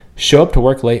show up to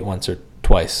work late once or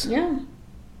twice. Yeah.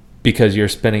 Because you're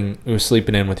sleeping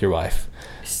in with your wife.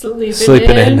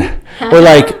 Sleeping in. Or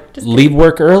like leave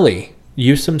work early.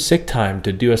 Use some sick time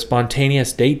to do a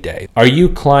spontaneous date day. Are you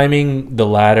climbing the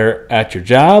ladder at your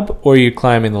job or are you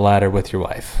climbing the ladder with your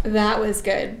wife? That was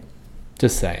good.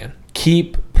 Just saying.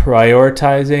 Keep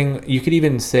prioritizing. You could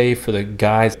even say for the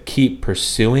guys, keep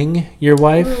pursuing your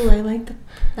wife. Ooh, I like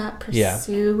that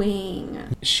pursuing. Yeah.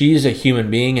 She's a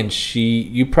human being and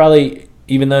you probably,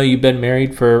 even though you've been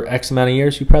married for X amount of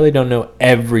years, you probably don't know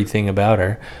everything about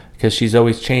her because she's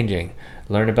always changing.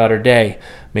 Learn about her day.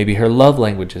 Maybe her love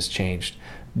language has changed.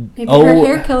 Maybe her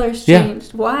hair color's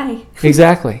changed. Why?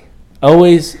 Exactly.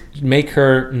 Always make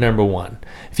her number one.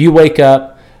 If you wake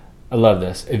up, I love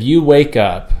this. If you wake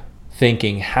up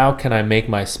thinking, how can I make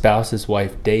my spouse's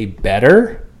wife day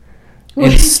better?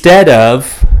 Instead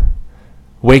of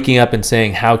waking up and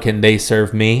saying, how can they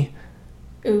serve me?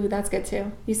 Ooh, that's good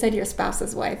too. You said your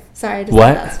spouse's wife. Sorry, I just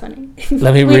thought that was funny.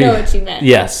 Let me we know what you meant.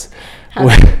 Yes.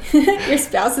 Your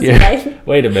spouse's wife.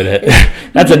 Wait a minute.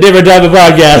 That's a different type of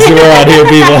podcast we're on here,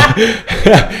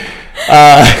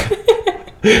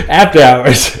 people. After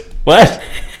hours. What?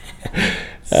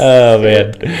 Oh,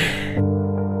 man.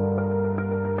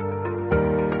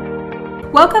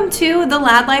 Welcome to the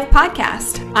Lad Life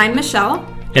Podcast. I'm Michelle.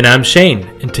 And I'm Shane.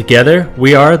 And together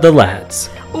we are the Lads.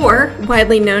 Or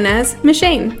widely known as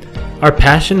Mishane. Our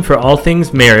passion for all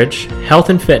things marriage, health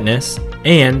and fitness,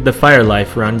 and the fire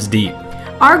life runs deep.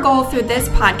 Our goal through this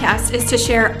podcast is to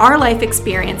share our life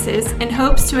experiences in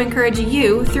hopes to encourage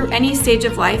you through any stage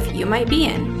of life you might be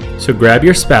in. So grab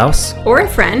your spouse or a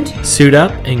friend, suit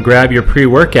up, and grab your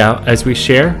pre-workout as we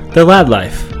share the Lad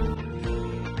Life.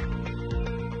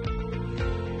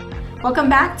 Welcome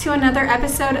back to another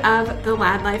episode of the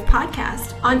Lad Life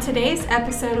Podcast. On today's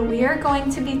episode, we are going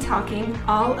to be talking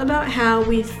all about how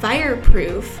we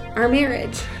fireproof our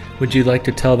marriage. Would you like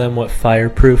to tell them what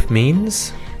fireproof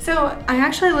means? So I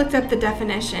actually looked up the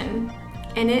definition,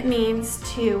 and it means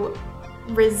to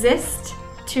resist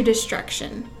to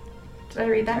destruction. Did I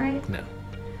read that right? No.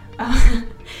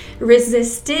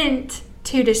 Resistant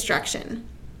to destruction.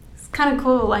 It's kind of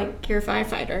cool, like you're a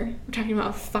firefighter. We're talking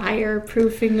about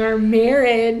fireproofing our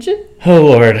marriage. Oh,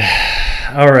 Lord.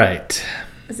 All right.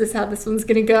 Is this how this one's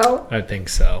going to go? I think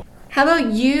so. How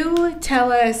about you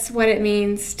tell us what it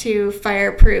means to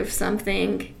fireproof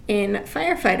something in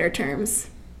firefighter terms?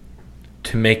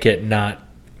 To make it not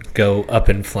go up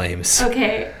in flames.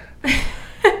 Okay.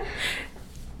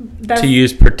 To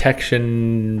use protective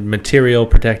material,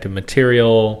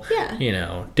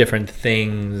 yeah. Different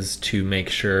things to make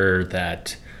sure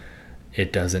that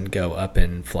it doesn't go up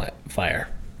in fire.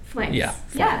 Flames. Yeah.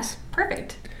 Flames. Yeah,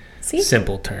 perfect. See?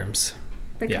 Simple terms.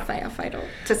 Like a firefighter.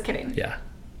 Just kidding. Yeah.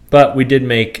 But we did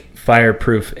make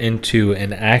fireproof into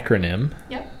an acronym.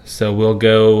 Yep. So we'll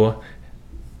go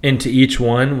into each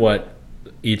one, what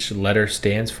each letter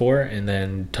stands for, and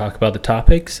then talk about the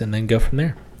topics and then go from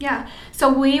there. Yeah.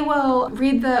 So we will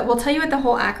we'll tell you what the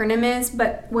whole acronym is,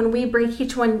 but when we break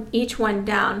each one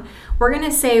down, we're going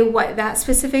to say what that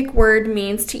specific word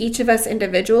means to each of us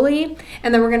individually,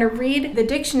 and then we're going to read the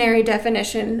dictionary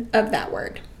definition of that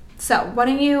word. So why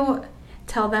don't you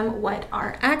tell them what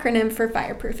our acronym for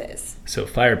fireproof is? So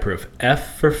fireproof,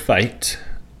 F for fight,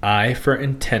 I for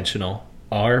intentional,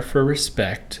 R for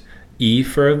respect, E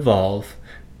for evolve,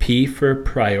 P for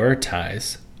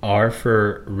prioritize, R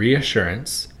for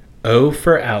reassurance, O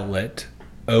for outlet,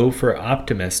 O for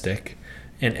optimistic,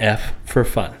 and F for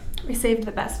fun. We saved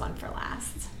the best one for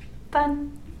last.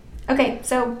 Fun. Okay,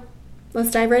 so let's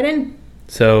dive right in.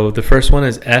 So the first one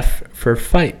is F for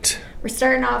fight. We're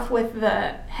starting off with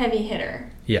the heavy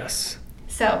hitter. Yes.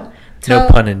 So no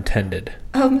pun intended.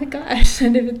 Oh my gosh, I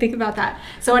didn't even think about that.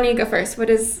 So why don't you go first?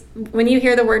 When you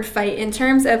hear the word fight, in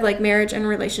terms of like marriage and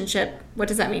relationship, what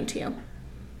does that mean to you?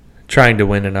 Trying to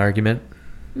win an argument.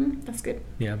 That's good.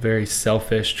 Yeah, very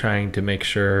selfish, trying to make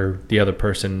sure the other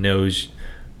person knows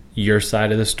your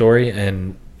side of the story,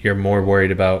 and you're more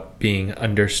worried about being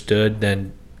understood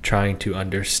than trying to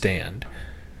understand.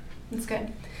 That's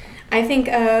good. I think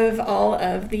of all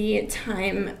of the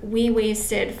time we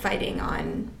wasted fighting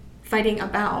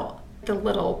about the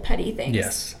little petty things.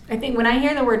 Yes. I think when I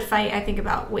hear the word fight, I think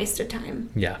about wasted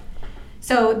time. Yeah.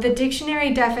 So the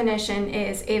dictionary definition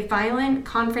is a violent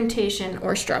confrontation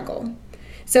or struggle.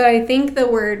 So I think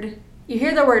you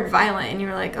hear the word violent and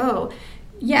you're like, oh,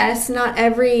 yes, not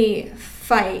every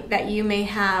fight that you may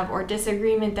have or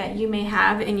disagreement that you may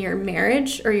have in your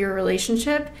marriage or your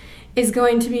relationship is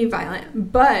going to be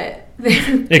violent, but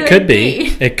it could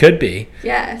be. It could be.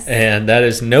 Yes. And that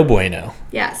is no bueno.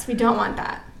 Yes, we don't want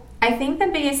that. I think the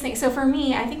biggest thing, so for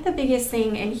me, I think the biggest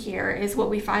thing in here is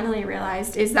what we finally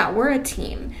realized is that we're a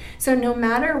team. So no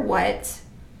matter what,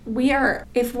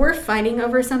 if we're fighting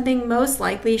over something, most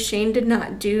likely Shane did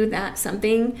not do that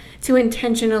something to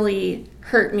intentionally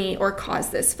hurt me or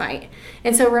cause this fight.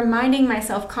 And so reminding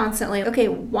myself constantly, okay,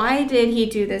 why did he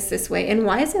do this way? And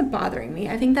why is it bothering me?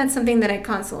 I think that's something that I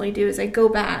constantly do is I go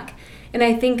back and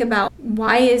I think about,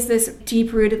 why is this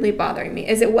deep-rootedly bothering me?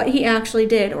 Is it what he actually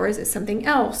did, or is it something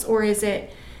else? Or is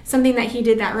it something that he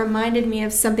did that reminded me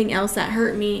of something else that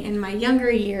hurt me in my younger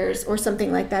years or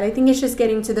something like that? I think it's just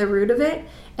getting to the root of it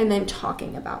and then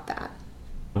talking about that.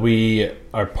 We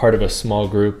are part of a small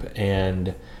group,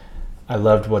 and I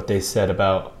loved what they said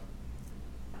about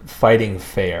fighting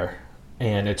fair.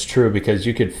 And it's true, because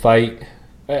you could fight,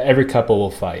 every couple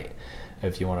will fight.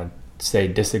 If you want to say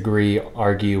disagree,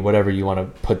 argue, whatever you want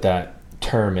to put that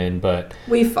term in, but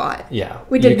we fought. Yeah.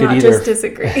 We did not just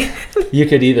disagree. You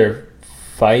could either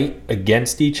fight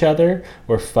against each other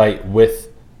or fight with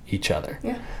each other.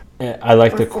 Yeah. I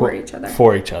like the quote.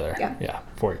 For each other. Yeah,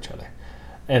 for each other.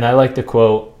 And I like the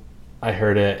quote. I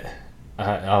heard it.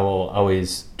 I will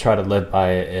always try to live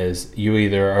by it, is you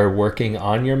either are working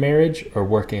on your marriage or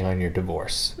working on your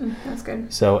divorce. That's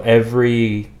good. So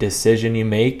every decision you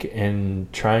make in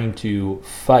trying to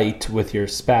fight with your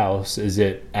spouse, is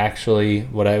it actually,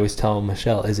 what I always tell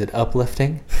Michelle, is it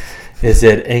uplifting? Is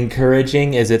it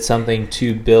encouraging? Is it something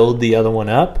to build the other one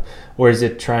up? Or is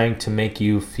it trying to make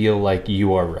you feel like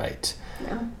you are right?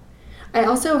 Yeah. I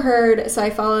also heard, so I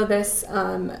follow this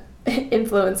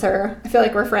influencer. I feel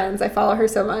like we're friends. I follow her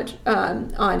so much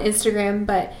on Instagram,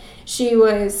 but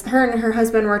her and her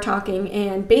husband were talking,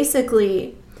 and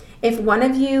basically if one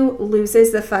of you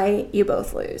loses the fight, you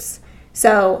both lose.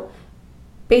 So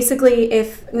basically,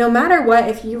 if no matter what,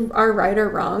 if you are right or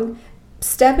wrong,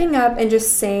 stepping up and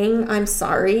just saying I'm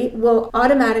sorry will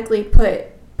automatically put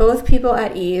both people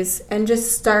at ease and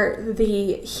just start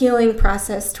the healing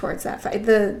process towards that fight,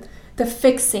 the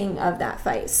fixing of that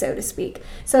fight, so to speak.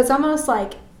 So it's almost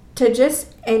like to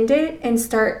just end it and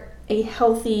start a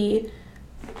healthy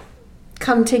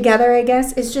come together, I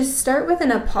guess, is just start with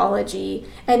an apology,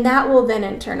 and that will then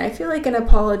in turn, I feel like an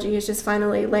apology is just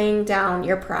finally laying down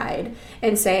your pride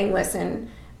and saying, listen,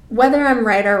 whether I'm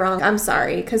right or wrong, I'm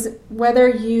sorry, because whether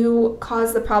you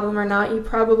caused the problem or not, you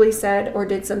probably said or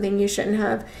did something you shouldn't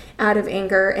have out of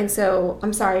anger, and so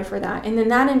I'm sorry for that. And then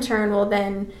that in turn will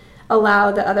then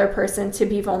allow the other person to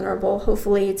be vulnerable,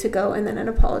 hopefully to go and then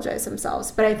apologize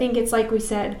themselves. But I think it's like we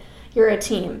said, you're a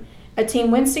team. A team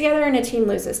wins together and a team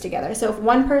loses together. So if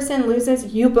one person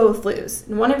loses, you both lose.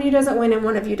 And one of you doesn't win and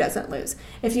one of you doesn't lose.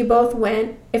 If you both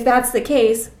win, if that's the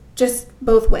case, just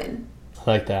both win.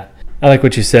 I like that. I like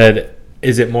what you said.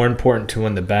 Is it more important to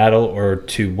win the battle or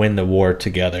to win the war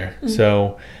together? Mm-hmm.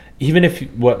 So even if,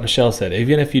 what Michelle said,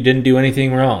 even if you didn't do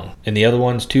anything wrong and the other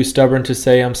one's too stubborn to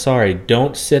say I'm sorry,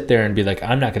 don't sit there and be like,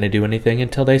 I'm not going to do anything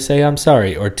until they say I'm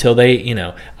sorry, or till they,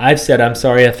 I've said I'm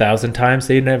sorry 1,000 times.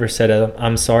 They never said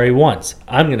I'm sorry once.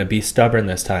 I'm going to be stubborn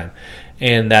this time.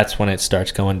 And that's when it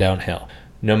starts going downhill.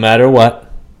 No matter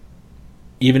what,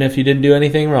 even if you didn't do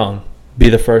anything wrong,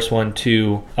 be the first one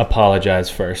to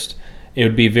apologize first. It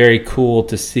would be very cool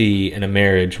to see in a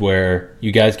marriage where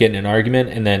you guys get in an argument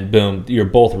and then boom, you're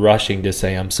both rushing to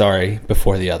say I'm sorry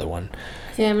before the other one.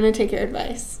 Yeah, I'm going to take your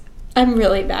advice. I'm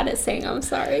really bad at saying I'm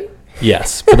sorry.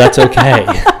 Yes, but that's okay.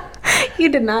 You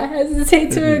did not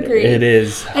hesitate to agree. It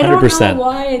is 100%. I don't know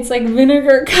why. It's like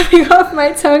vinegar coming off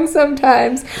my tongue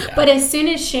sometimes. Yeah. But as soon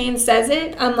as Shane says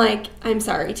it, I'm like, I'm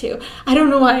sorry too. I don't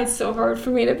know why it's so hard for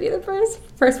me to be the first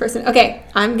person. Okay,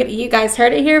 you guys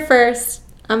heard it here first.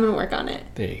 I'm going to work on it.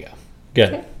 There you go.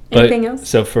 Good. Okay. Anything else?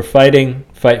 So for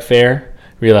fight fair,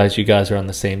 realize you guys are on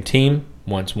the same team.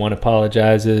 Once one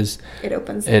apologizes, it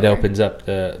opens up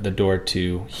the door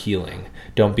to healing.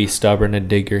 Don't be stubborn and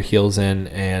dig your heels in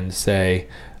and say,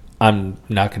 I'm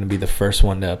not going to be the first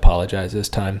one to apologize this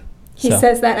time. He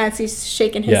says that as he's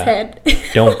shaking his head.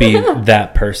 Don't be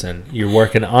that person. You're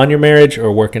working on your marriage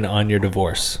or working on your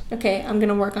divorce. Okay, I'm going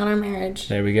to work on our marriage.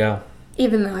 There we go.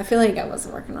 Even though I feel like I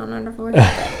wasn't working on our divorce,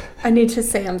 but I need to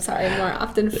say I'm sorry more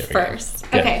often first.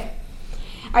 Okay.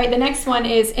 All right, the next one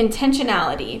is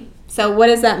intentionality. So what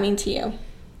does that mean to you?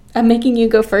 I'm making you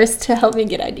go first to help me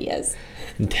get ideas.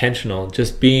 Intentional,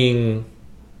 just being,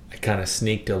 I kind of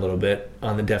sneaked a little bit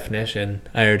on the definition.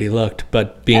 I already looked,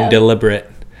 but being deliberate.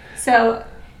 So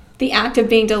the act of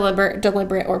being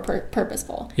deliberate or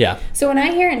purposeful. Yeah. So when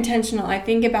I hear intentional, I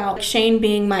think about Shane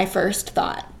being my first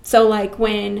thought. So like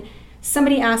when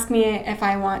somebody asks me if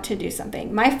I want to do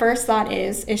something, my first thought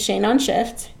is Shane on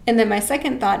shift? And then my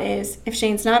second thought is, if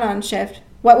Shane's not on shift,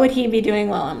 What would he be doing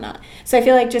while I'm not? So I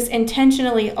feel like just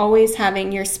intentionally always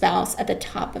having your spouse at the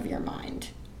top of your mind.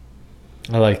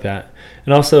 I like that.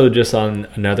 And also, just on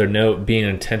another note, being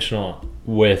intentional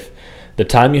with the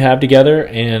time you have together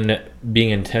and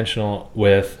being intentional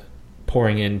with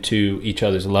pouring into each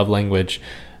other's love language,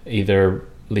 either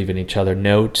leaving each other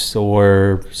notes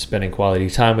or spending quality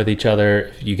time with each other.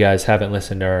 If you guys haven't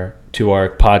listened to our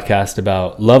podcast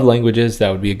about love languages, that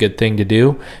would be a good thing to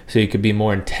do, so you could be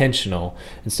more intentional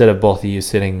instead of both of you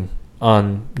sitting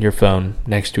on your phone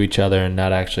next to each other and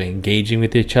not actually engaging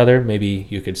with each other. Maybe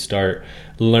you could start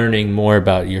learning more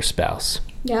about your spouse.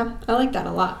 Yeah, I like that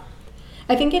a lot.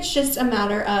 I think it's just a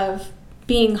matter of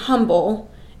being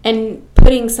humble and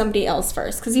putting somebody else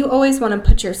first, because you always want to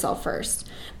put yourself first.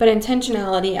 But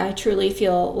intentionality, I truly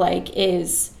feel like,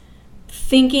 is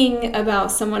thinking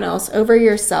about someone else over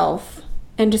yourself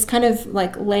and just kind of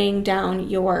like laying down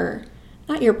your,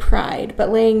 not your pride, but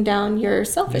laying down your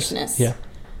selfishness. Yeah.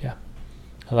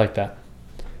 I like that.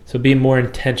 So be more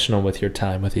intentional with your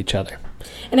time with each other.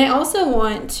 And I also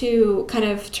want to kind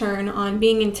of turn on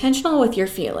being intentional with your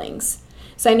feelings.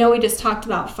 So I know we just talked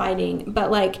about fighting,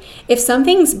 but like if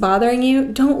something's bothering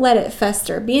you, don't let it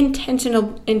fester. Be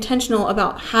intentional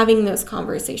about having those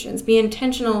conversations. Be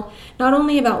intentional not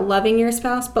only about loving your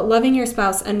spouse, but loving your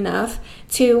spouse enough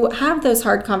to have those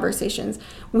hard conversations.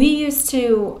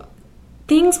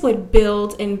 Things would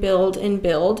build and build and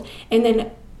build, and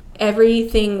then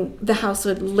the house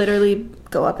would literally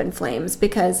go up in flames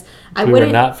because we were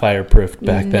not fireproofed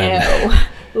back then.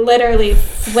 No, literally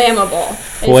flammable.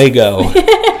 Fuego.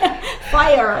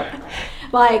 Fire.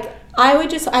 Like I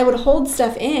would hold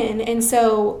stuff in, and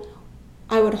so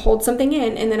I would hold something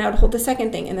in, and then I would hold the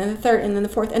second thing, and then the third, and then the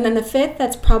fourth, and then the fifth.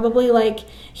 That's probably like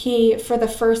he, for the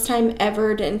first time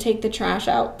ever, didn't take the trash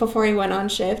out before he went on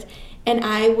shift. And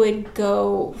I would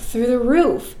go through the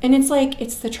roof. And it's like,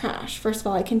 it's the trash. First of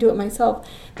all, I can do it myself.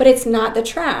 But it's not the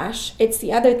trash. It's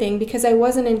the other thing, because I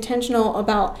wasn't intentional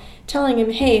about telling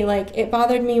him, hey, like, it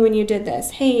bothered me when you did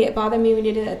this. Hey, it bothered me when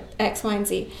you did X, Y, and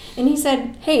Z. And he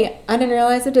said, hey, I didn't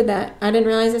realize I did that. I didn't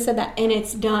realize I said that. And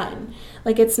it's done.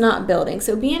 Like, it's not building.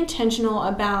 So be intentional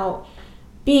about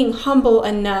being humble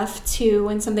enough to,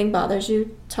 when something bothers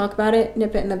you, talk about it,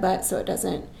 nip it in the butt so it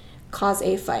doesn't cause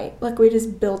a fight. Like we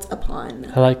just built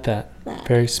upon. I like that.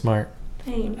 Very smart.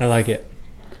 Thanks. I like it.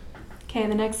 Okay,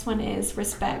 the next one is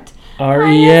respect.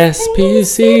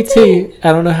 RESPCT.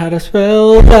 I don't know how to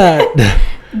spell that.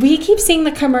 We keep seeing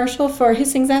the commercial for, who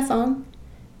sings that song?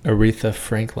 Aretha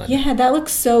Franklin. Yeah, that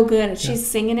looks so good. She's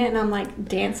singing it and I'm like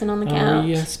dancing on the couch.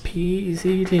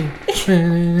 RESPCT.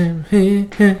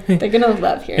 They're gonna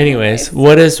love hearing. Anyways,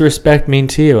 what does respect mean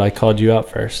to you? I called you out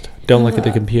first. Don't look at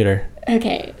the computer.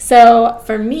 Okay, so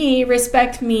for me,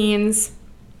 respect means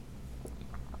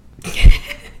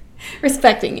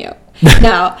respecting you.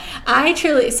 No, I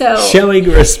truly, showing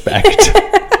respect.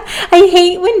 I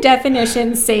hate when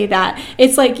definitions say that.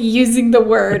 It's like using the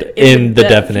word in the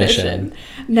definition.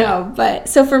 No, but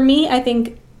so for me, I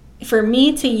think for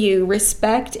me to you,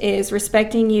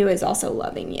 respecting you is also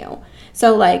loving you.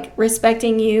 So like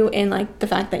respecting you in like the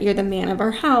fact that you're the man of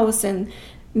our house, and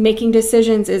making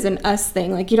decisions is an us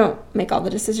thing. Like you don't make all the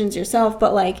decisions yourself,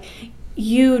 but like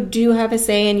you do have a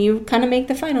say and you kind of make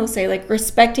the final say, like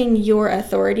respecting your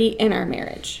authority in our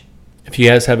marriage. If you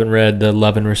guys haven't read the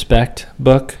Love and Respect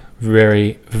book,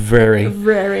 very, very,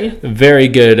 very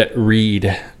good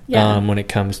read when it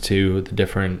comes to the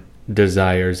different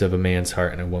desires of a man's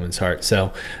heart and a woman's heart.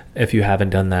 So if you haven't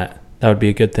done that, that would be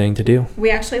a good thing to do. We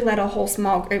actually led a whole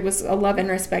it was a Love and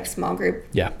Respect small group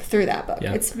through that book.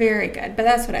 Yeah. It's very good, but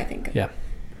that's what I think of. Yeah.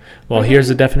 Well, here's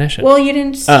the definition. Well, you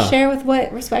didn't share with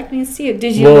what respect means to you.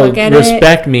 Did you look at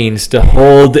respect means to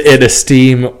hold in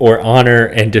esteem or honor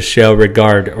and to show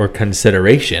regard or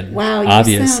consideration. Wow, you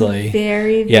obviously. Sound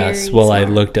very, very yes, well, smart. I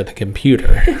looked at the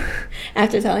computer.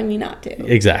 After telling me not to.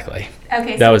 Exactly.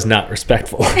 Okay. That was not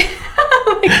respectful.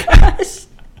 Oh my gosh.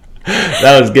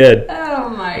 That was good. Oh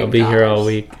my gosh. I'll be here all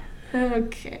week.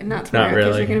 Okay, not tomorrow. Not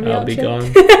really. You're gonna be I'll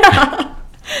be gone.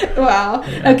 Wow.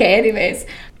 Yeah. Okay, anyways.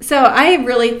 So I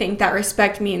really think that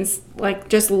respect means like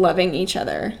just loving each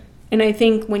other. And I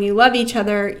think when you love each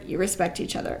other, you respect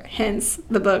each other. Hence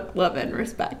the book Love and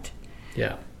Respect.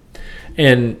 Yeah.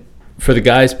 And for the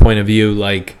guy's point of view,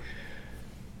 like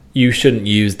you shouldn't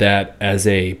use that as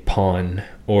a pawn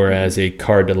or as a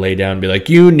card to lay down and be like,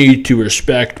 you need to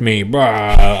respect me.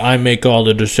 Bah, I make all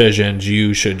the decisions.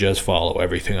 You should just follow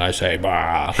everything I say.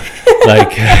 Bah.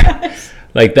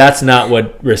 Like that's not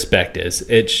what respect is.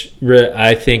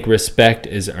 I think respect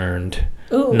is earned,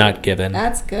 not given.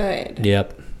 That's good.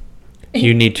 Yep.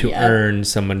 You need to earn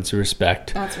someone's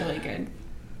respect. That's really good.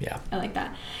 Yeah. I like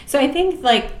that. So I think,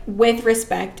 like, with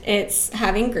respect, it's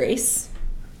having grace,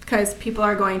 because people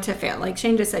are going to fail. Like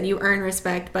Shane just said, you earn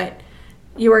respect, but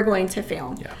you are going to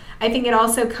fail. Yeah. I think it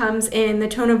also comes in the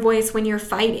tone of voice when you're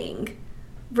fighting.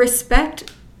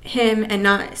 Respect him and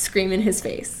not scream in his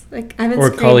face. Like, I haven't Or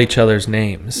screamed. call each other's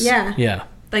names. Yeah. Yeah.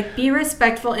 Like, be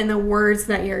respectful in the words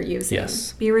that you're using.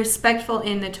 Yes. Be respectful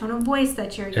in the tone of voice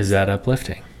that you're using. Is that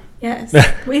uplifting? Yes.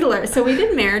 We learned. So we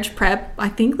did marriage prep, I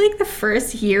think, like, the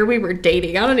first year we were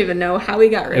dating. I don't even know how we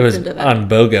got ripped into that. It was on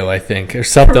BOGO, I think, or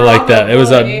something like that. It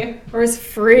was on... Or it was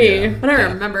free. Yeah, I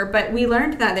don't remember. But we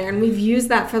learned that there, and we've used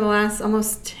that for the last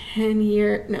almost 10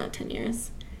 years. No, 10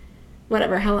 years.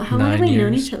 Whatever. How long have we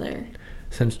known each other?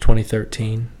 Since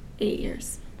 2013. 8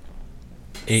 years.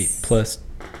 8 plus...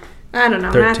 I don't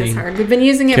know. 13. Math is hard. We've been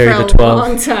using it Carry for a the 12.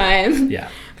 long time. Yeah.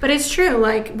 But it's true.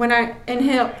 Like, when I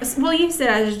inhale, we'll use it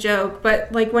as a joke, but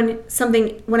like when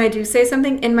I do say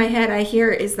something in my head, I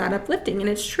hear, is that uplifting? And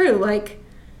it's true. Like,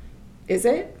 is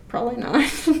it? Probably not.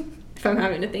 If I'm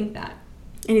having to think that.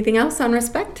 Anything else on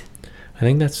respect? I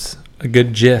think that's a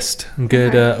good gist, a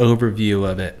good overview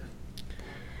of it.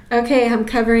 Okay, I'm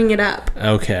covering it up.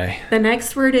 Okay. The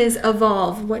next word is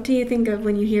evolve. What do you think of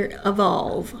when you hear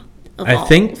evolve? I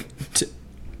think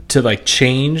to like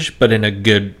change, but in a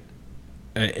good,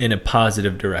 in a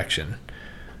positive direction.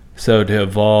 So to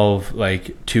evolve,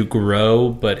 like to grow,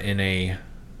 but in a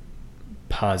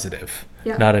positive,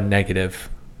 not a negative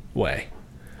way.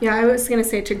 Yeah, I was going to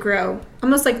say to grow.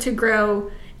 Almost like to grow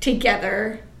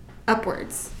together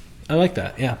upwards. I like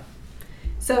that, yeah.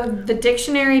 So the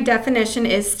dictionary definition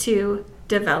is to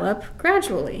develop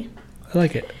gradually. I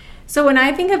like it. So when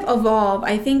I think of evolve,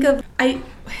 I think of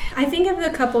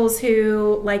the couples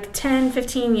who, like, 10,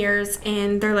 15 years,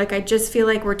 and they're like, I just feel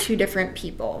like we're two different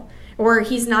people. Or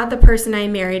he's not the person I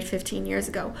married 15 years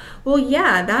ago. Well,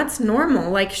 yeah, that's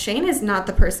normal. Like, Shane is not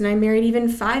the person I married even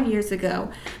 5 years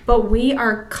ago. But we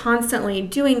are constantly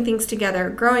doing things together,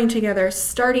 growing together,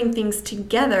 starting things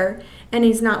together, and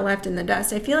he's not left in the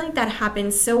dust. I feel like that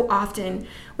happens so often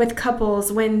with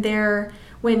couples when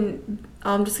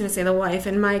I'm just going to say the wife,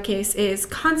 in my case, is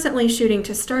constantly shooting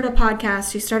to start a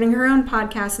podcast. She's starting her own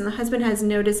podcast, and the husband has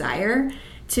no desire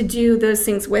to do those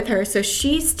things with her. So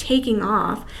she's taking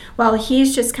off while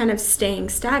he's just kind of staying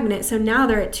stagnant. So now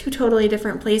they're at two totally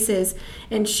different places,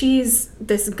 and she's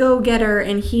this go-getter,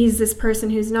 and he's this person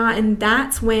who's not. And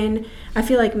that's when I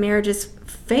feel like marriages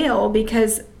fail,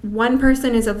 because one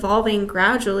person is evolving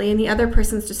gradually and the other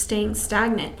person's just staying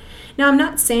stagnant. Now, I'm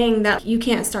not saying that you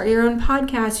can't start your own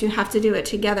podcast, you have to do it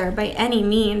together by any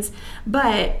means,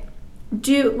 but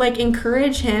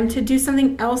encourage him to do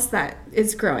something else that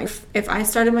is growing. If I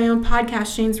started my own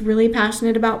podcast, Shane's really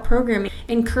passionate about programming.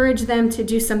 Encourage them to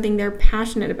do something they're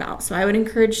passionate about. So I would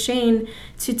encourage Shane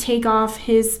to take off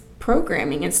his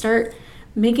programming and start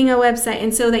making a website,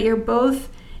 and so that you're both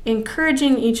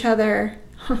encouraging each other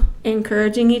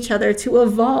to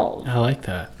evolve. I like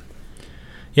that.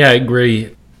 Yeah, I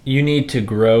agree. You need to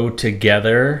grow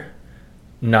together,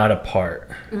 not apart.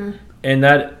 And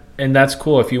that's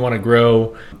cool if you want to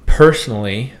grow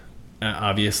personally,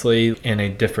 obviously, in a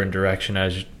different direction,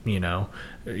 as you know,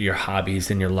 your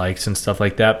hobbies and your likes and stuff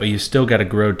like that, but you still got to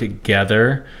grow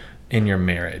together in your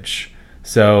marriage.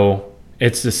 So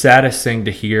it's the saddest thing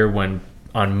to hear when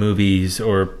on movies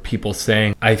or people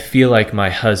saying, I feel like my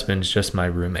husband's just my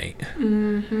roommate.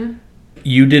 Mm-hmm.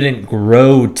 You didn't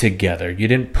grow together. You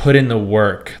didn't put in the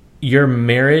work. Your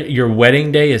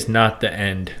wedding day is not the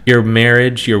end. Your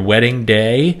wedding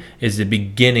day is the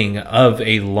beginning of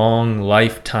a long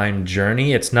lifetime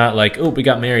journey. It's not like, oh, we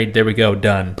got married, there we go,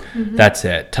 done. Mm-hmm. That's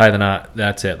it. Tie the knot,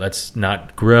 that's it. Let's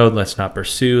not grow, let's not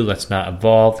pursue, let's not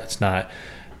evolve, let's not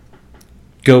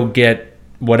go get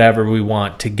whatever we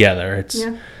want together.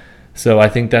 So I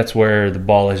think that's where the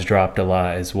ball is dropped a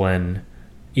lot, is when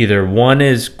either one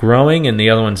is growing and the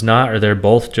other one's not, or they're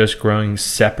both just growing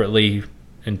separately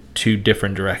in two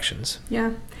different directions.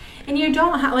 Yeah. And you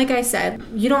don't have, like I said,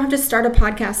 you don't have to start a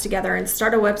podcast together and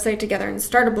start a website together and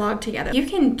start a blog together. You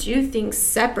can do things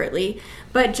separately,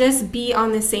 but just be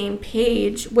on the same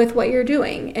page with what you're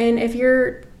doing. And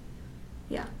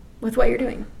with what you're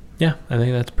doing. Yeah, I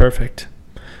think that's perfect.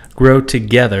 Grow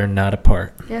together, not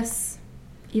apart. Yes.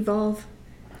 Evolve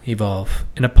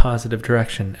In a positive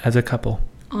direction as a couple.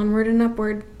 Onward and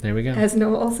upward. There we go. As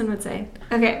Noah Olson would say.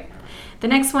 Okay. The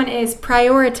next one is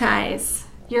prioritize.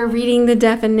 You're reading the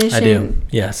definition. I do.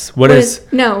 Yes. What is it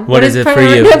for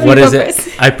you? What is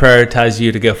it? I prioritize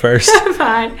you to go first.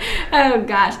 Fine. Oh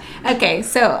gosh. Okay.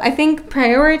 So I think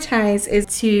prioritize is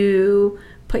to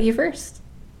put you first.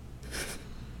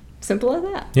 Simple as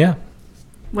that. Yeah.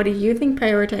 What do you think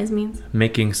prioritize means?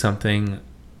 Making something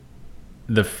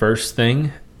the first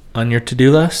thing on your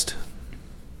to-do list?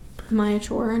 Am I a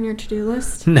chore on your to-do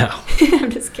list? No.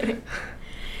 I'm just kidding.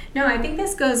 No,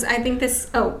 let's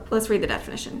read the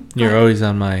definition. You're always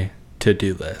on my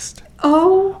to-do list.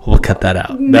 Oh. We'll cut that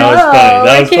out. No,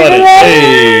 That was funny.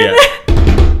 Hey.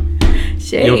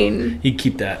 Shane. You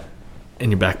keep that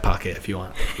in your back pocket if you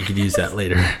want. You could use that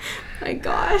later. My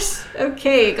gosh.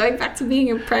 Okay, going back to being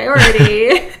a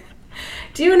priority.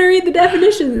 Do you want to read the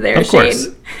definitions there, Of course.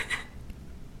 Shane?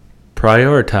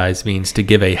 Prioritize means to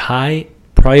give a high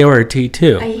priority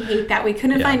to. I hate that. We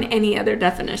couldn't find any other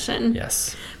definition.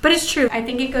 Yes. But it's true. I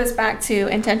think it goes back to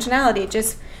intentionality,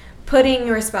 just putting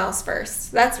your spouse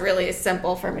first. That's really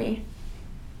simple for me.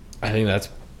 I think that's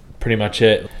pretty much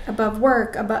it. Above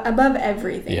work, above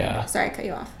everything. Yeah. Sorry, I cut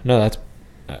you off. No,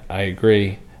 I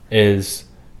agree. Is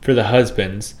for the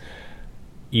husbands,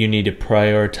 you need to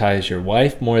prioritize your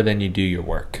wife more than you do your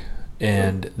work.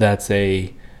 And that's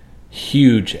a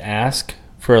huge ask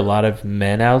for a lot of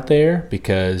men out there,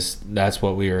 because that's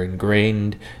what we are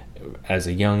ingrained as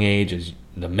a young age, is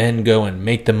the men go and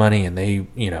make the money, and they,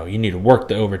 you need to work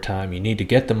the overtime, you need to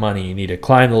get the money, you need to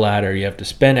climb the ladder, you have to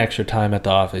spend extra time at the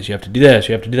office, you have to do this,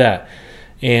 you have to do that.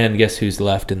 And guess who's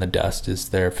left in the dust is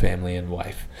their family and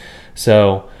wife.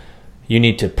 So you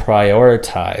need to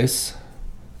prioritize.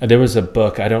 There was a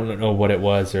book, I don't know what it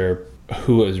was or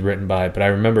who it was written by, but I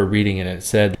remember reading it, and it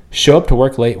said, show up to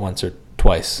work late once or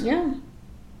twice. Yeah.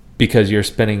 Because you're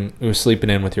sleeping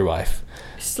in with your wife.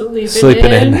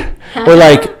 Sleeping in. Or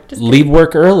leave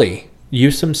work early.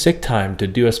 Use some sick time to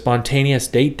do a spontaneous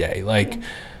date day.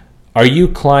 Are you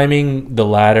climbing the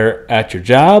ladder at your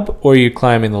job, or are you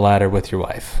climbing the ladder with your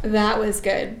wife? That was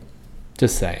good.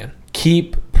 Just saying.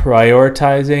 Keep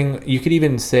prioritizing. You could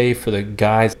even say for the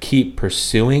guys, keep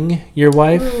pursuing your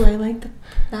wife. Ooh, I like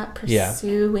that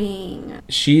pursuing. Yeah.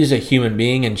 She's a human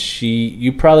being, and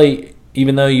you probably,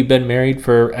 even though you've been married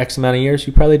for X amount of years,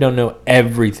 you probably don't know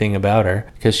everything about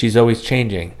her, because she's always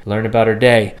changing. Learn about her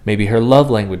day. Maybe her love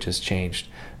language has changed.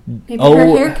 Maybe her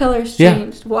hair color's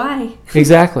changed. Why?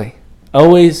 Exactly.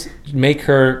 Always make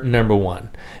her number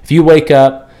one. If you wake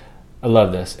up, I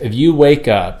love this. If you wake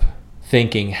up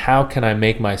thinking, how can I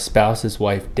make my spouse's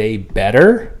wife day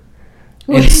better?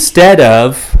 Instead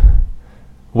of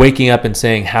waking up and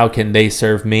saying, how can they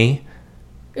serve me?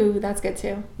 Ooh, that's good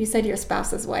too. You said your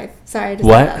spouse's wife. Sorry, I just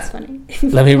what? thought that's funny.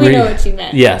 Let me we know what you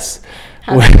meant. Yes.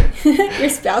 Your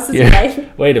spouse's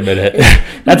wife. Wait a minute.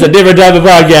 That's a different type of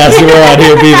podcast we're on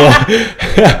here, people.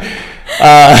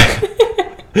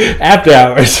 After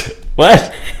hours.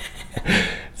 What?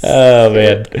 Oh,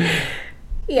 man.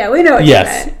 Yeah, we know what you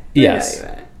meant. Yes.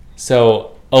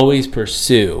 So always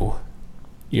pursue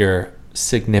your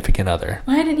significant other.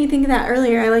 Why didn't you think of that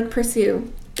earlier? I like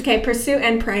pursue. Okay, pursue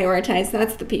and prioritize.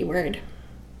 That's the P word.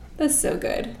 That's so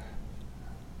good.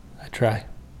 I try.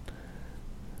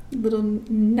 Little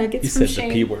nuggets you from said Shane.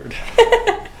 The P word.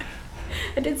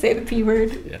 I did say the P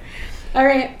word. Yeah. All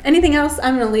right. Anything else?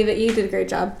 I'm going to leave it. You did a great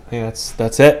job. I think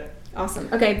that's it. Awesome.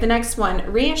 Okay, the next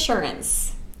one.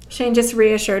 Reassurance. Shane just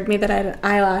reassured me that I had an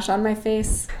eyelash on my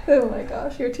face. Oh my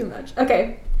gosh, you're too much.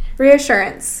 Okay,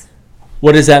 reassurance.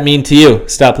 What does that mean to you?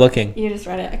 Stop looking. You just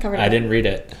read it. I covered it. I didn't read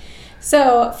it.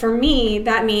 So for me,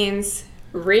 that means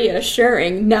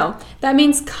reassuring. No, that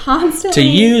means constantly. To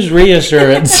use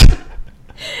reassurance.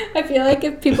 I feel like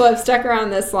if people have stuck around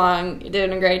this long, you're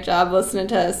doing a great job listening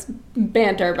to us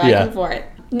banter back and forth.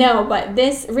 No, but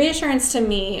this reassurance to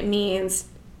me means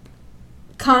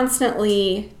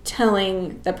constantly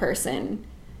telling the person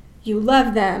you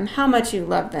love them, how much you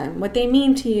love them, what they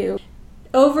mean to you,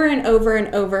 over and over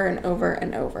and over and over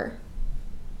and over.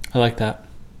 I like that.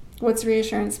 What's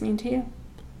reassurance mean to you?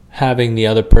 Having the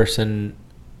other person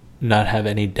not have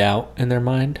any doubt in their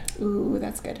mind. Ooh,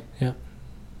 that's good. Yeah.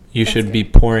 You should be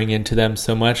pouring into them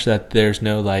so much that there's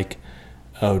no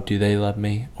oh, do they love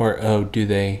me? Or, oh, do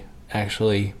they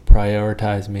actually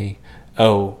prioritize me?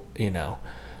 Oh,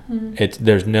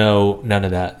 there's none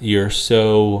of that. You're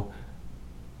so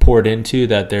poured into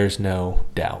that there's no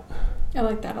doubt. I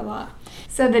like that a lot.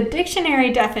 So the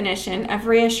dictionary definition of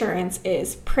reassurance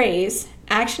is praise,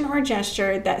 action or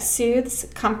gesture that soothes,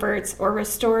 comforts, or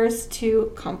restores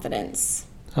to confidence.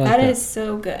 That is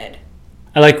so good.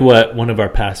 I like what one of our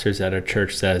pastors at our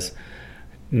church says.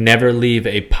 Never leave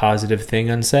a positive thing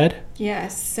unsaid.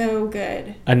 Yes, so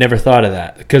good. I never thought of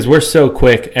that, because we're so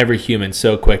quick, every human's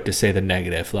so quick to say the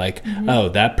negative, oh,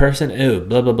 that person, oh,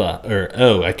 blah, blah, blah, or,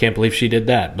 oh, I can't believe she did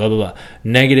that, blah, blah, blah.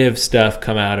 Negative stuff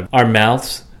come out of our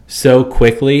mouths so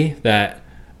quickly that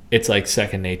it's like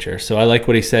second nature. So I like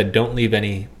what he said, don't leave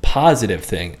any positive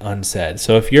thing unsaid.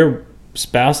 So if you're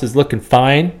spouse is looking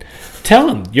fine, tell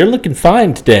him, you're looking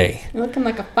fine today. You're looking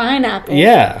like a fine apple.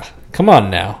 Yeah. Come on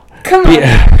now. Come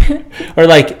on. Or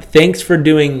like, thanks for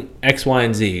doing X, Y,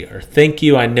 and Z. Or thank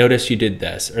you, I noticed you did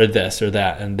this or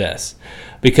that and this.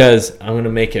 Because I'm going to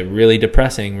make it really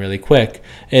depressing really quick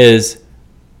is...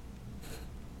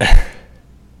 I'm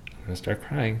going to start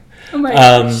crying. Oh my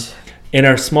gosh. In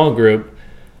our small group,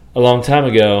 a long time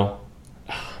ago...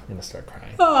 I'm going to start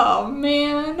crying. Oh,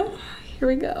 man. Here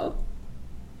we go.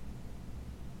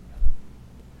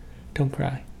 Don't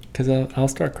cry, because I'll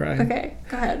start crying. Okay,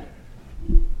 go ahead.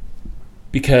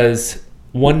 Because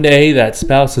one day that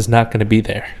spouse is not going to be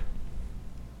there.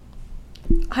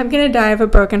 I'm going to die of a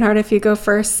broken heart if you go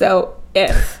first, so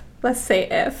if. Let's say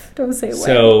if. Don't say when.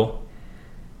 So,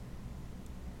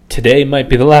 today might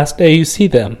be the last day you see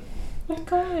them. Oh my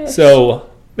gosh. So,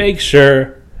 make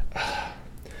sure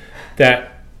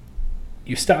that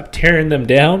you stop tearing them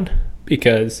down,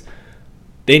 because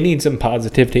they need some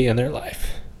positivity in their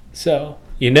life. So,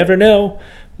 you never know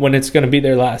when it's going to be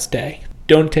their last day.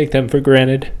 Don't take them for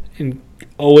granted and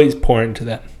always pour into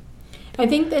them. I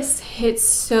think this hits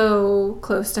so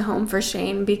close to home for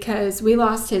Shane because we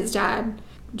lost his dad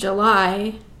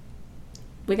July.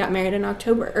 We got married in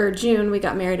October, or June, we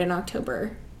got married in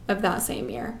October of that same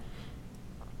year.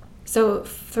 So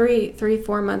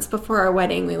 4 months before our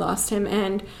wedding, we lost him.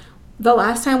 And the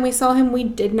last time we saw him, we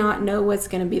did not know what's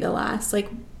going to be the last. Like,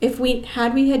 if we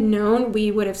had known, we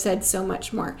would have said so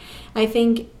much more. I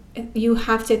think you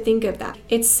have to think of that.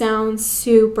 It sounds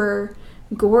super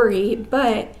gory,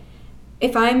 but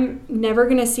if I'm never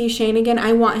going to see Shane again,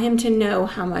 I want him to know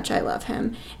how much I love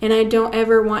him. And I don't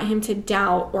ever want him to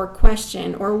doubt or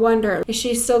question or wonder, is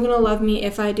she still going to love me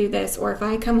if I do this? Or if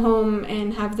I come home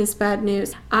and have this bad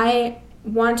news? I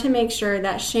want to make sure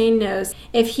that Shane knows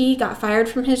if he got fired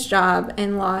from his job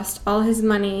and lost all his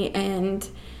money and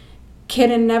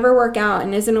can never work out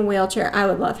and is in a wheelchair, I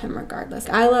would love him regardless.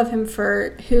 I love him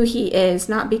for who he is,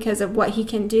 not because of what he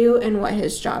can do and what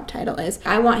his job title is.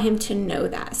 I want him to know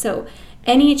that. So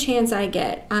any chance I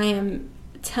get, I am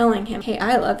telling him, hey,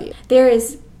 I love you. There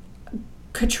is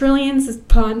quadrillions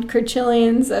upon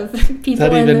quadrillions of people. Is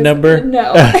that even a number?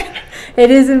 No, it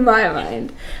is in my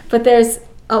mind. But there's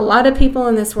a lot of people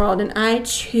in this world, and I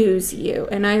choose you,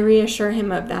 and I reassure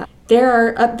him of that.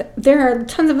 There are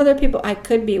tons of other people I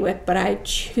could be with, but I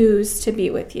choose to be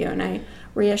with you, and I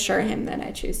reassure him that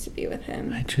I choose to be with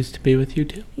him. I choose to be with you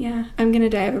too. Yeah, I'm gonna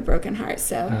die of a broken heart,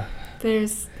 so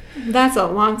that's a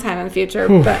long time in the future,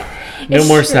 but no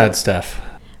more sad stuff.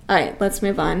 All right, let's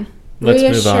move on. Let's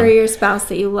move on. Reassure your spouse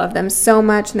that you love them so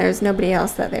much and there's nobody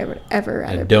else that they would ever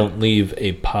rather and don't leave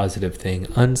a positive thing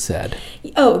unsaid.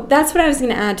 Oh, that's what I was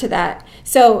going to add to that.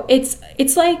 So it's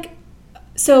like,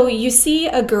 so you see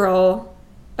a girl,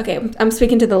 okay, I'm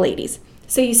speaking to the ladies.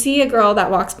 So you see a girl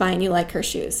that walks by and you like her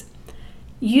shoes.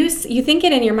 You think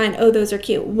it in your mind, oh, those are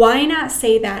cute. Why not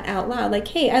say that out loud? Like,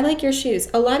 hey, I like your shoes.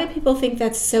 A lot of people think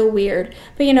that's so weird.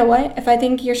 But you know what? If I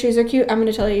think your shoes are cute, I'm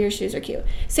going to tell you your shoes are cute.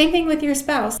 Same thing with your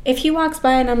spouse. If he walks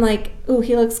by and I'm like, ooh,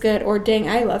 he looks good, or dang,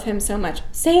 I love him so much,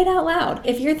 say it out loud.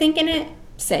 If you're thinking it,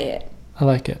 say it. I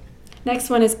like it. Next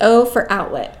one is O for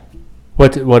outlet.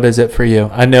 What is it for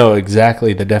you? I know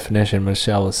exactly the definition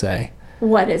Michelle will say.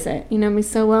 What is it? You know me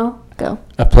so well. Go.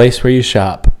 A place where you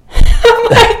shop. Oh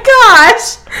my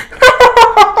gosh!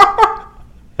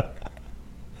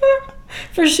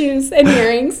 For shoes and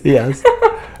earrings. Yes.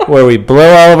 Where we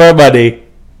blow all of our money.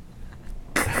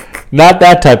 Not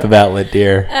that type of outlet,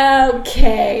 dear.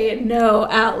 Okay, no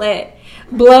outlet.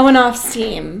 Blowing off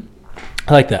steam.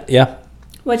 I like that, yeah.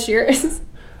 What's yours?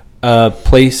 A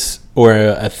place or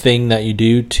a thing that you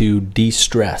do to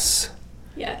de-stress.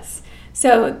 Yes.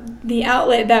 So the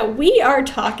outlet that we are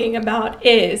talking about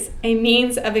is a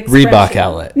means of expression. Reebok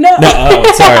outlet. No.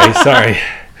 Oh, sorry.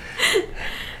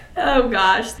 Oh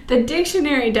gosh. The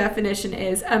dictionary definition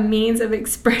is a means of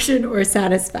expression or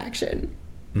satisfaction.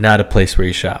 Not a place where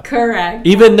you shop. Correct.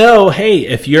 Even though, hey,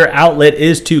 if your outlet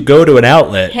is to go to an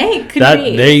outlet, hey, could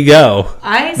be. There you go.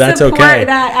 That's support okay.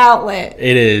 That outlet.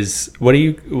 It is. What?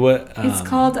 It's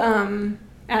called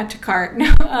add to cart.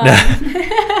 No.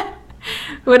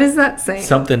 What is that saying?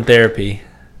 Something therapy.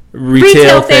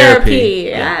 Retail therapy.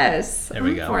 Yes. There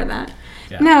we go. For that.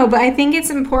 Yeah. No, but I think it's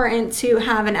important to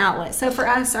have an outlet. So for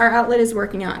us, our outlet is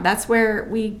working out. That's where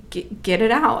we get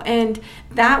it out. And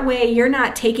that way you're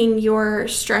not taking your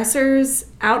stressors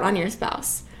out on your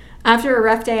spouse. After a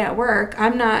rough day at work,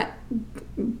 I'm not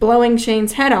blowing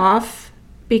Shane's head off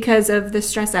because of the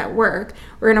stress at work.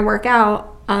 We're going to work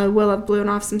out. We'll have blown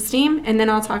off some steam, and then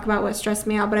I'll talk about what stressed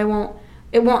me out, but it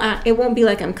won't be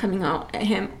like I'm coming out at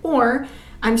him. Or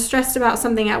I'm stressed about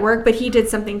something at work, but he did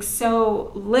something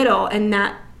so little and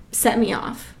that set me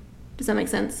off. Does that make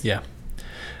sense? Yeah.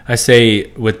 I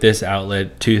say with this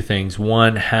outlet, 2 things.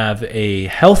 1, have a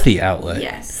healthy outlet.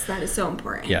 Yes, that is so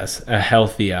important. Yes, a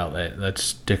healthy outlet. Let's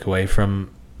stick away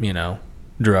from,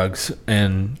 drugs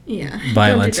and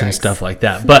violence and stuff like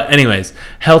that. But anyways,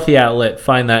 healthy outlet,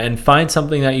 find that, and find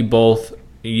something that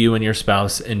you and your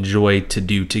spouse enjoy to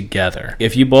do together.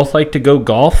 If you both like to go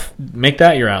golf, make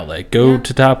that your outlet. Go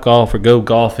to Top Golf or go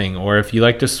golfing. Or if you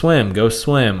like to swim, go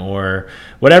swim. Or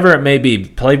whatever it may be,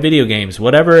 play video games,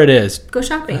 whatever it is. Go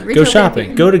shopping. Go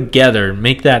shopping. Go together.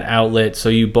 Make that outlet so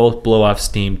you both blow off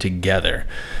steam together.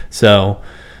 So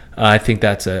I think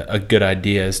that's a good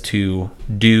idea, is to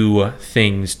do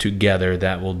things together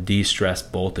that will de-stress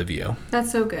both of you.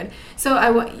 That's so good.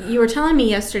 So you were telling me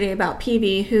yesterday about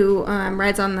PB, who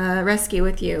rides on the rescue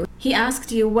with you. He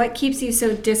asked you, what keeps you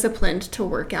so disciplined to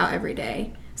work out every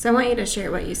day? So I want you to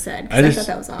share what you said, because I thought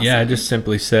that was awesome. Yeah, I just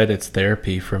simply said it's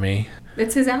therapy for me.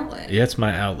 It's his outlet. Yeah, it's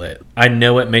my outlet. I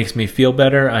know it makes me feel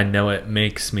better. I know it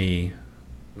makes me,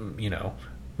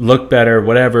 look better,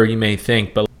 whatever you may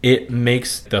think, but it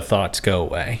makes the thoughts go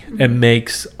away. Mm-hmm. It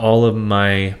makes all of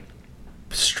my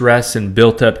stress and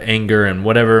built up anger and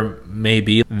whatever may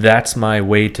be, that's my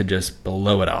way to just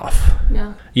blow it off.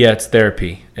 Yeah, it's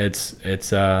therapy. It's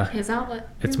his outlet.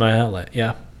 It's my outlet.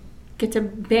 Yeah. Get to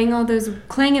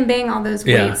clang and bang all those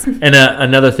weights. And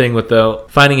another thing with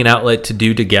finding an outlet to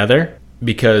do together,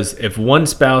 because if one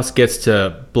spouse gets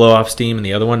to blow off steam and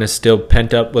the other one is still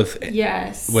pent up with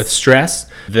stress,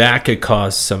 that could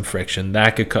cause some friction.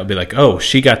 That could be like, oh,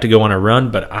 she got to go on a run,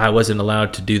 but I wasn't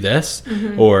allowed to do this.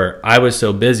 Mm-hmm. Or I was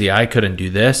so busy, I couldn't do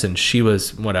this. And she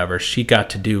was whatever. She got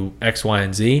to do X, Y,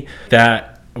 and Z.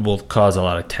 That will cause a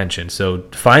lot of tension. So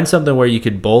find something where you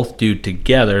could both do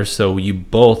together so you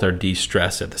both are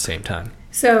de-stressed at the same time.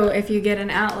 So if you get an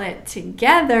outlet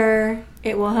together,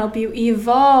 it will help you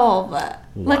evolve. Wow.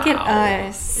 Look at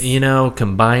us.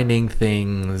 Combining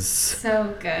things.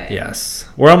 So good. Yes.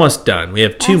 We're almost done. We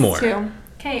have 2 more. 2.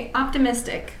 Okay,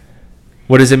 optimistic.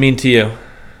 What does it mean to you?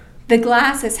 The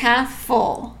glass is half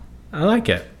full. I like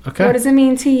it. Okay. What does it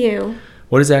mean to you?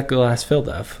 What is that glass filled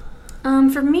of?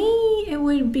 For me, it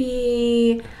would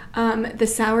be the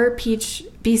sour peach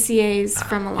BCAs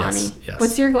from Alani. Yes.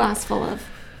 What's your glass full of?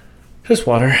 Just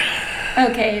water.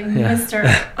 Okay, Mr.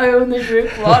 I only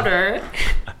drink water.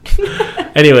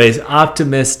 Anyways,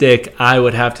 optimistic, I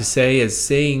would have to say, is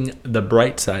seeing the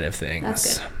bright side of things.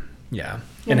 That's good. Yeah.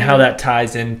 And how that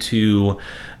ties into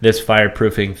this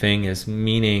fireproofing thing is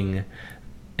meaning.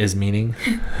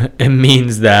 It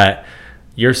means that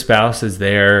your spouse is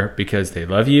there because they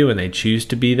love you and they choose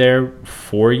to be there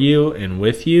for you and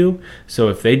with you. So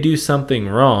if they do something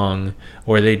wrong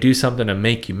or they do something to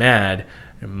make you mad,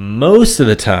 most of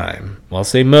the time, I'll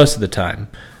say most of the time,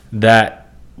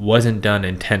 that wasn't done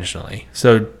intentionally.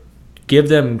 So give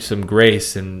them some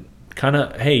grace and kind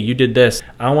of, hey, you did this.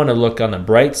 I want to look on the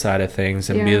bright side of things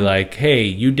and be like, hey,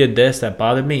 you did this, that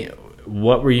bothered me.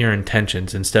 What were your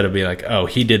intentions? Instead of being like, oh,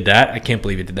 he did that, I can't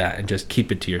believe he did that, and just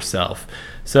keep it to yourself.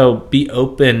 So be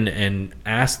open and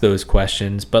ask those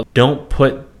questions, but don't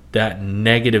put that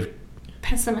negative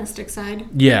pessimistic side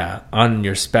on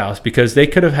your spouse, because they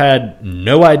could have had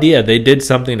no idea they did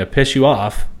something to piss you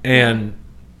off, and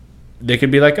they could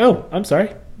be like, oh, I'm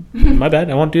sorry, my bad,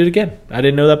 I won't do it again, I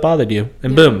didn't know that bothered you,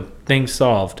 and boom, things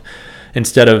solved.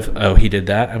 Instead of, oh, he did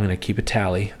that, I'm going to keep a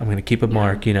tally, I'm going to keep a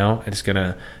mark, it's going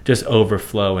to just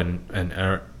overflow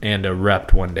and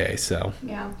erupt one day. So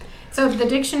So the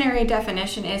dictionary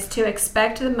definition is to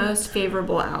expect the most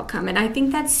favorable outcome. And I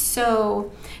think that's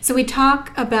so we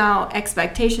talk about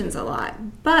expectations a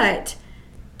lot, but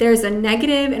there's a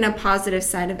negative and a positive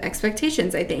side of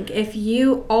expectations, I think. If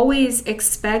you always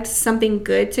expect something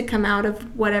good to come out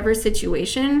of whatever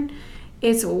situation,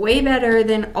 it's way better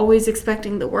than always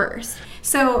expecting the worst.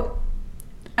 So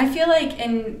I feel like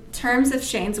in terms of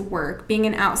Shane's work, being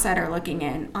an outsider looking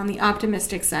in, on the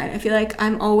optimistic side, I feel like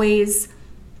I'm always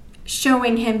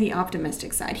showing him the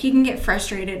optimistic side. He can get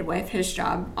frustrated with his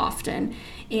job often.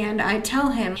 And I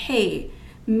tell him, hey,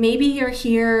 maybe you're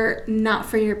here not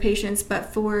for your patients,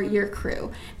 but for your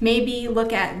crew. Maybe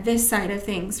look at this side of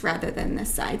things rather than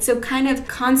this side. So kind of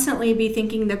constantly be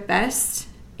thinking the best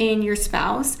in your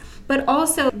spouse. But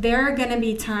also there are going to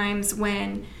be times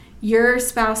when your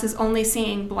spouse is only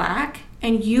seeing black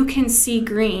and you can see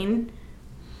green,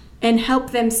 and help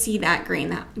them see that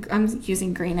green. I'm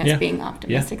using green as being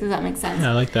optimistic. Does that make sense? Yeah,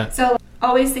 I like that. So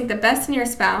always think the best in your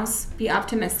spouse, be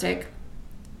optimistic,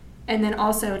 and then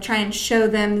also try and show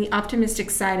them the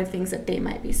optimistic side of things that they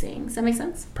might be seeing. Does that make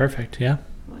sense? Perfect, yeah.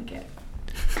 I like it.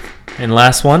 And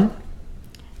last one?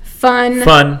 Fun.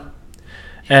 Fun.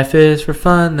 F is for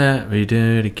fun that we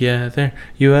do together.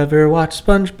 You ever watch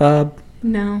SpongeBob?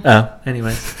 No. Oh,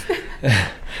 anyways.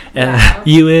 And Wow.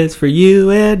 U is for you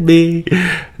and me.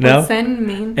 No? What's N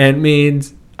mean? N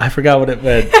means, I forgot what it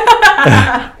meant. All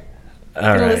I'm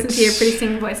gonna right. listen to your pretty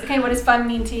singing voice. Okay, what does fun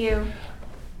mean to you?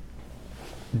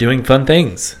 Doing fun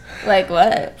things. Like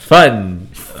what? Fun.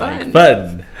 Fun. Like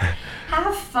fun.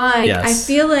 Have fun. Yes. I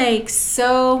feel like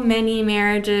so many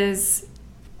marriages,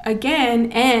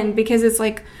 again, end because it's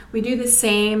like we do the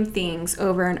same things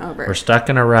over and over. We're stuck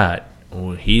in a rut.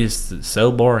 Oh, he's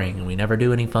so boring and we never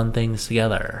do any fun things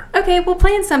together. Okay, well,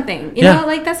 plan something. You know,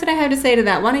 like that's what I have to say to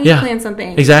that. Why don't you plan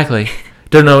something? Exactly.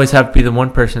 Don't always have to be the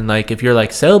one person. Like, if you're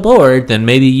like so bored, then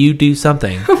maybe you do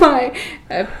something. Why?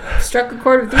 I struck a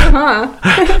chord with you,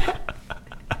 huh?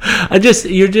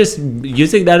 You're just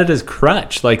using that as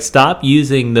crutch. Like, stop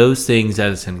using those things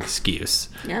as an excuse.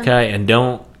 Yeah. Okay, and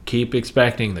don't keep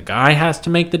expecting the guy has to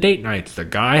make the date nights. The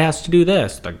guy has to do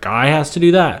this. The guy has to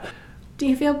do that. Do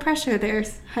you feel pressure there,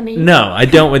 honey? No, I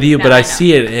don't with you, No, but I I know.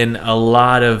 see it in a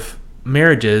lot of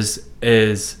marriages.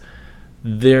 Is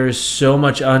there's so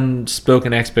much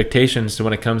unspoken expectations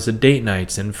when it comes to date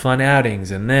nights and fun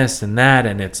outings and this and that,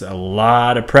 and it's a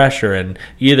lot of pressure. And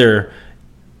either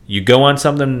you go on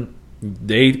something,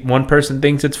 one person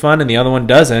thinks it's fun and the other one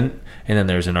doesn't, and then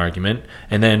there's an argument,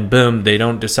 and then boom, they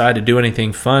don't decide to do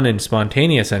anything fun and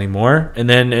spontaneous anymore, and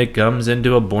then it comes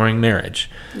into a boring marriage.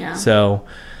 Yeah. So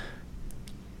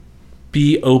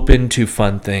be open to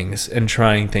fun things and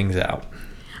trying things out.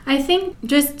 I think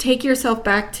just take yourself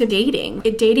back to dating.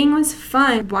 If dating was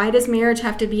fun, why does marriage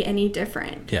have to be any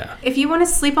different? Yeah. If you want to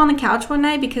sleep on the couch one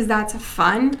night because that's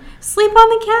fun, sleep on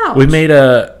the couch. We made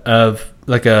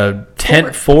a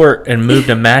tent fort and moved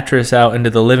a mattress out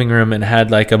into the living room and had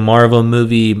like a Marvel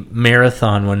movie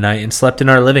marathon one night and slept in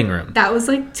our living room. That was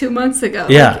like 2 months ago.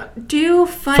 Yeah. Like, do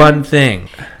Fun thing.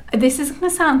 This is going to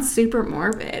sound super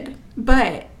morbid,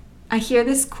 but I hear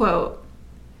this quote.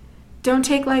 Don't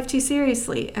take life too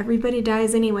seriously. Everybody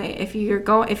dies anyway. If you're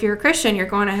a Christian, you're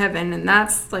going to heaven, and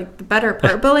that's like the better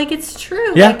part. But like, it's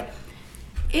true. Yeah.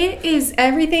 Like,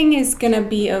 everything is gonna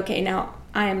be okay. Now,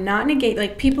 I am not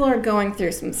like people are going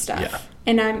through some stuff, Yeah.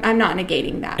 and I'm not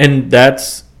negating that. And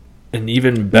that's an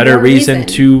even better More reason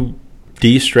reason. to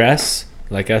de-stress.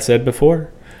 Like I said before,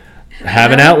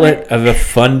 have an outlet of a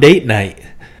fun date night.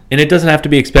 And it doesn't have to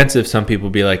be expensive. Some people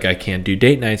be like, I can't do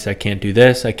date nights. I can't do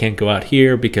this. I can't go out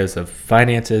here because of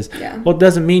finances. Yeah. Well, it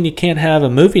doesn't mean you can't have a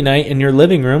movie night in your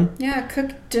living room. Yeah,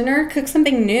 cook dinner, cook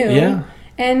something new. Yeah.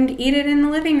 And eat it in the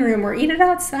living room or eat it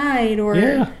outside or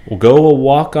Yeah. We'll go a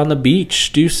walk on the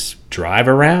beach. Drive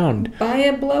around. buy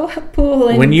a blow-up pool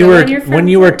and When you go were on your front when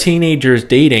you were porch. teenagers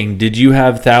dating, did you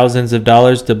have thousands of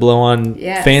dollars to blow on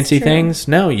Yes, fancy true. things?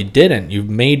 No, you didn't. You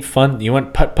made fun. You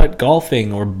went putt-putt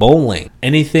golfing or bowling.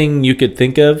 Anything you could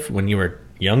think of when you were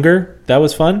younger that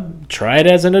was fun, try it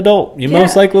as an adult. You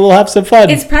most likely will have some fun.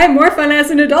 It's probably more fun as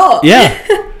an adult. Yeah.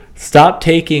 Stop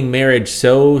taking marriage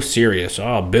so serious.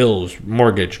 Oh, bills,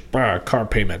 mortgage, car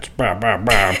payments,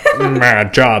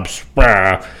 jobs.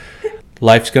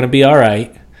 Life's going to be all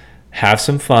right. Have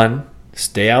some fun.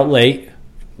 Stay out late.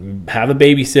 Have a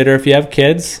babysitter if you have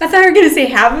kids. I thought you were going to say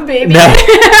have a baby. No.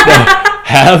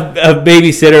 Have a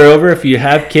babysitter over if you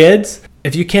have kids.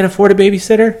 If you can't afford a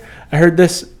babysitter, I heard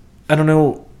this, I don't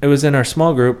know, it was in our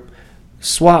small group.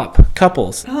 Swap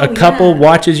couples. Oh, a couple yeah.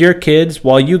 watches your kids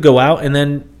while you go out, and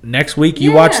then next week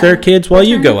you watch their kids while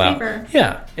you Return go the out. favor.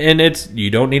 Yeah, and you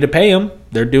don't need to pay them.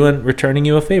 They're returning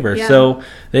you a favor. Yeah. So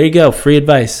there you go, free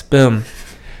advice. Boom.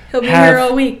 He'll be Have here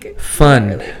all week.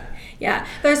 Fun. Yeah.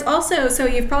 There's also, so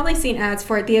you've probably seen ads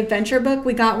for it. The adventure book,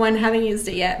 we got one, haven't used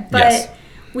it yet. But Yes.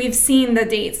 we've seen the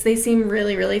dates. They seem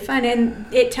really, really fun. And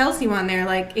it tells you on there,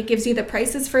 like, it gives you the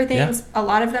prices for things. A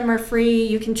lot of them are free.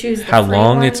 You can choose the How free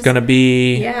long ones. it's going to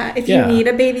be. Yeah. If you need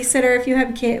a babysitter, if you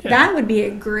have kids, that would be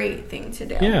a great thing to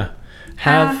do. Yeah.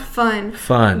 Have fun.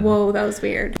 Fun. Whoa, that was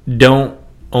weird. Don't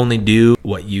only do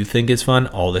what you think is fun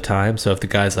all the time. So if the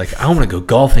guy's like, I want to go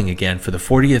golfing again for the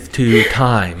 40th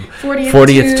time.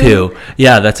 40th two.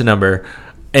 Yeah, that's a number.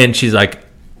 And she's like,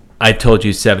 I told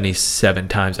you 77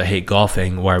 times I hate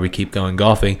golfing. Why we keep going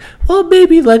golfing? Well,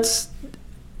 maybe let's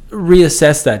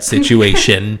reassess that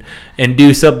situation and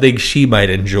do something she might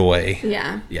enjoy.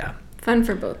 Yeah. Yeah. Fun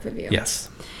for both of you. Yes.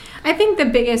 I think the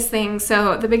biggest thing,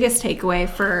 so the biggest takeaway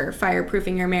for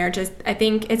fireproofing your marriage is, I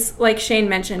think it's like Shane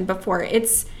mentioned before,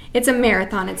 it's a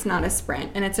marathon, it's not a sprint,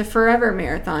 and it's a forever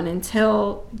marathon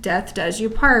until death does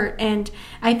you part. And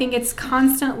I think it's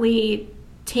constantly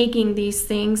taking these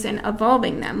things and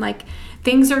evolving them. Like,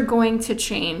 things are going to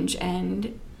change,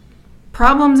 and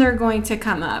Problems are going to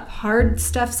come up. Hard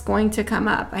stuff's going to come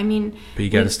up. I mean, but you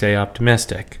got to stay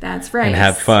optimistic. That's right. And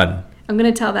have fun. I'm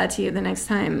going to tell that to you the next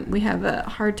time we have a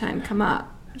hard time come up.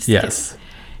 Just yes. kidding.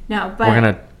 No, but we're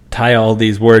going to tie all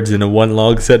these words into one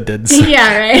long sentence.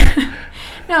 Yeah, right.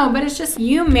 No, but it's just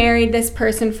you married this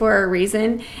person for a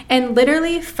reason, and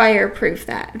literally fireproof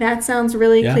that. That sounds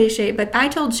really cliche, but I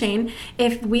told Shane,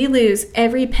 if we lose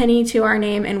every penny to our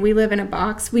name and we live in a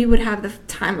box, we would have the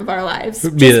time of our lives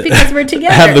just because we're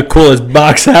together. Have the coolest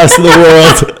box house in the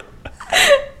world.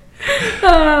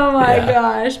 Oh my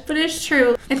gosh. But it's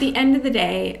true. At the end of the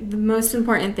day, the most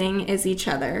important thing is each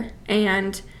other,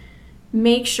 and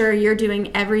make sure you're doing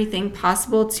everything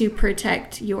possible to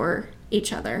protect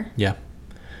each other. Yeah.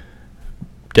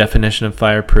 Definition of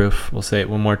fireproof, we'll say it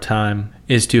one more time,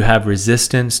 is to have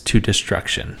resistance to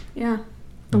destruction. Yeah.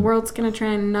 The world's going to try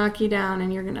and knock you down,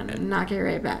 and you're going to knock it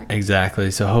right back. Exactly.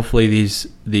 So hopefully this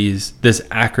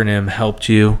acronym helped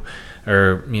you,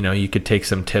 or you could take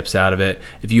some tips out of it.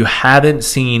 If you haven't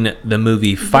seen the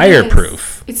movie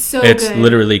Fireproof, it's so good. It's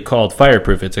literally called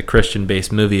Fireproof. It's a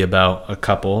Christian-based movie about a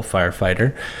couple,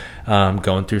 firefighter,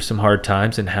 going through some hard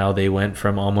times and how they went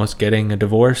from almost getting a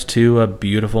divorce to a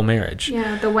beautiful marriage.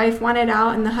 Yeah, the wife wanted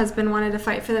out and the husband wanted to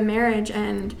fight for the marriage,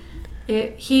 and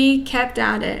he kept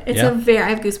at it. I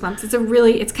have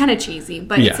goosebumps. It's kind of cheesy,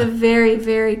 but it's a very,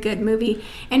 very good movie.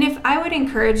 And if I would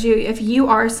encourage you, if you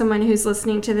are someone who's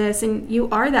listening to this and you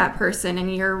are that person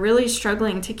and you're really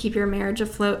struggling to keep your marriage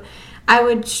afloat, I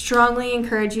would strongly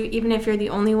encourage you, even if you're the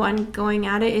only one going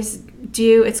at it,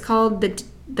 it's called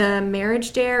the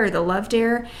Marriage Dare or the Love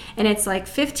Dare, and it's like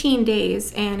 15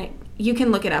 days, and you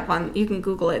can look it up you can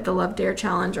Google it, the Love Dare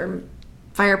Challenge, or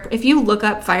if you look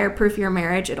up Fireproof Your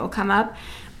Marriage, it'll come up.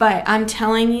 But I'm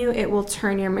telling you, it will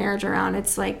turn your marriage around.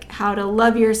 It's like how to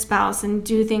love your spouse and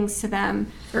do things to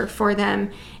them or for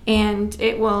them, and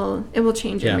it will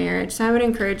change your marriage. So I would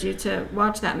encourage you to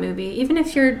watch that movie, even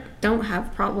if you don't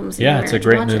have problems in your marriage. Yeah, it's a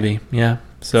great movie. Yeah.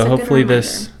 So hopefully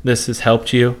this has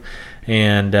helped you,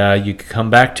 and you can come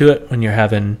back to it when you're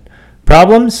having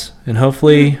problems, and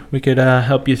hopefully we could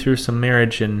help you through some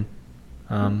marriage and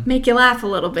make you laugh a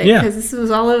little bit, because this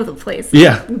was all over the place.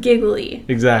 Yeah. Giggly.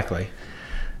 Exactly.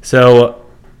 So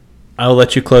I'll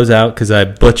let you close out because I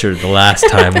butchered the last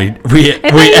time we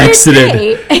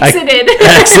exited. Exited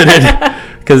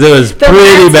because it was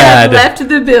pretty bad. Left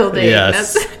the building.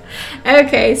 Yes.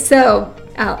 Okay, so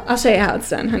I'll show you how it's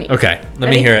done, honey. Okay,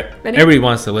 let me hear it. Ready? Everybody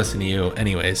wants to listen to you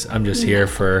anyways. I'm just here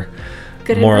for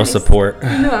good moral advice. Support.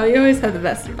 No, you always have the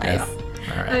best advice.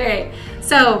 Yeah. All right. Okay,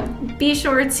 so be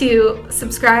sure to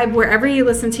subscribe wherever you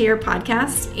listen to your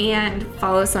podcast, and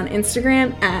follow us on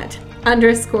Instagram at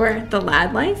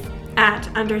 _theladlife, at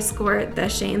 _the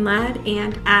Shane Lad,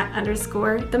 and at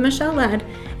 _the Michelle Lad.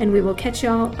 And we will catch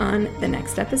y'all on the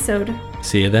next episode.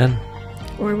 See you then.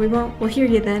 Or we won't. We'll hear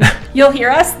you then. You'll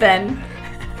hear us then.